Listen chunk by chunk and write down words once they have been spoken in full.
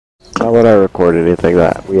Why would I record anything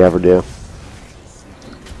that we ever do?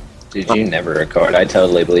 Did you never record? I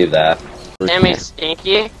totally believe that.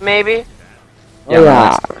 Sammystinky, maybe? Oh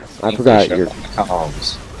yeah, I forgot your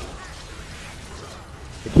Holmes.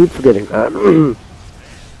 I keep forgetting that.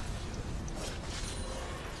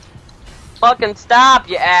 Fucking stop,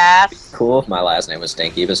 you ass! Cool if my last name was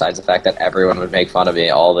Stinky, besides the fact that everyone would make fun of me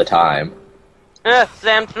all the time.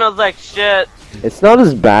 Sam smells like shit. It's not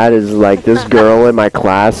as bad as like this girl in my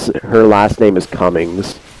class. Her last name is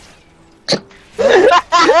Cummings.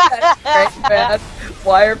 That's great, man.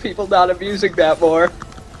 Why are people not abusing that more?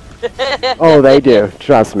 Oh, they do.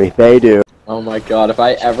 Trust me, they do. Oh my god, if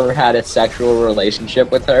I ever had a sexual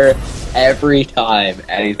relationship with her, every time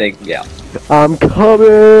anything, yeah. I'm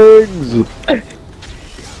Cummings!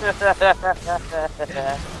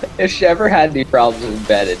 If she ever had any problems in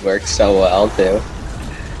bed, it worked so well, too.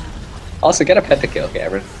 Also, get a pentakill,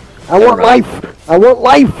 Cameron. I want life! I want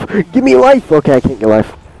life! Give me life! Okay, I can't get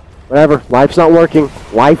life. Whatever. Life's not working.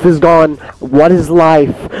 Life is gone. What is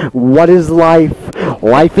life? What is life?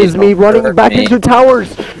 Life is me running back into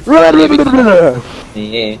towers!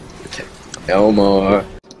 No more.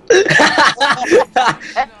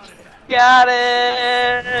 Got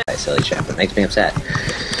it! That silly chap, it makes me upset.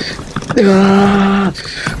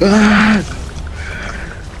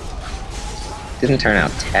 Didn't turn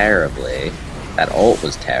out terribly. That ult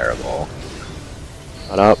was terrible.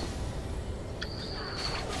 Shut up.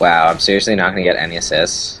 Wow, I'm seriously not gonna get any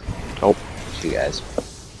assists. Nope. You guys.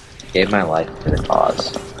 Gave my life to the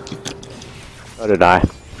cause. So did I.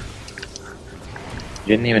 You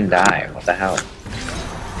didn't even die. What the hell?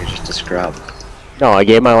 You're just a scrub. No, I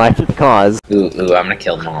gave my life to the cause. Ooh, I'm gonna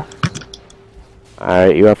kill them all.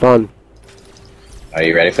 Alright, you have fun. Are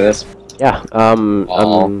you ready for this? Yeah, I'm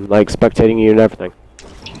like spectating you and everything.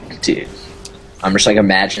 Dude. I'm just like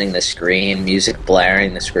imagining the screen, music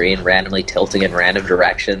blaring, the screen randomly tilting in random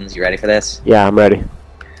directions. You ready for this? Yeah, I'm ready.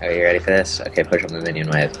 Are you ready for this? Okay, push on the minion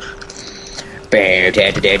wave. You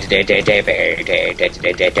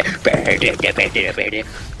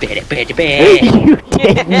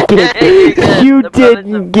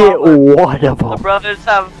didn't get one of The them. brothers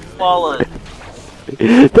have fallen.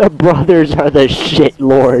 The brothers are the shit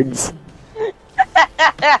lords.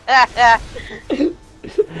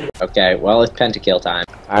 Okay, well, it's pentakill time.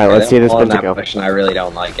 Alright, let's see this pentakill. And I really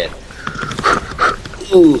don't like it.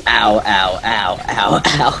 Ooh, ow, ow, ow, ow, ow,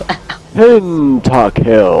 ow.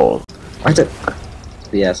 Pentakill. What's it?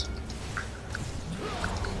 Yes.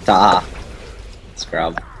 Ta.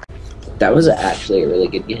 Scrub. That was actually a really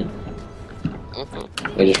good game.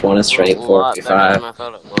 We just won a straight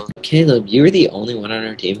 4v5. Caleb, you were the only one on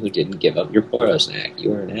our team who didn't give up your Poro snack.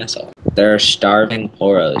 You were an asshole. There are starving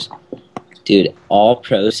Poros. Dude, all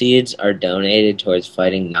proceeds are donated towards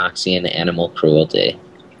fighting Noxian animal cruelty.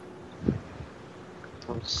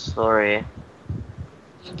 I'm sorry.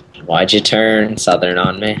 Why'd you turn southern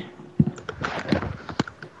on me?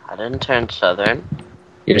 I didn't turn southern.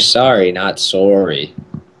 You're sorry, not sorry.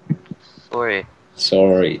 Sorry.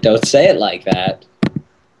 Sorry. Don't say it like that.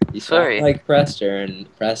 You Sorry. sound like Preston.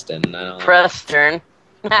 Preston. I don't Preston.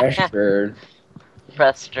 Preston.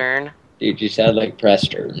 Preston. Dude, you sound like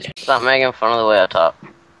Preston. Stop making fun of the way I talk.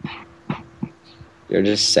 You're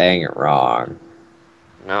just saying it wrong.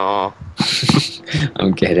 No.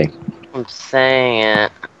 I'm kidding. I'm saying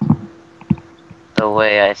it the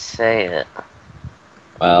way I say it.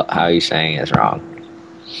 Well, how you saying it is wrong.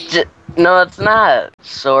 No, it's not.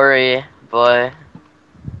 Sorry, boy.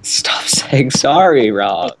 Stop saying sorry,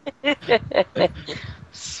 Rob.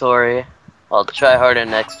 Sorry. I'll try harder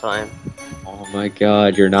next time. Oh my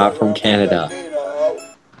god, you're not from Canada.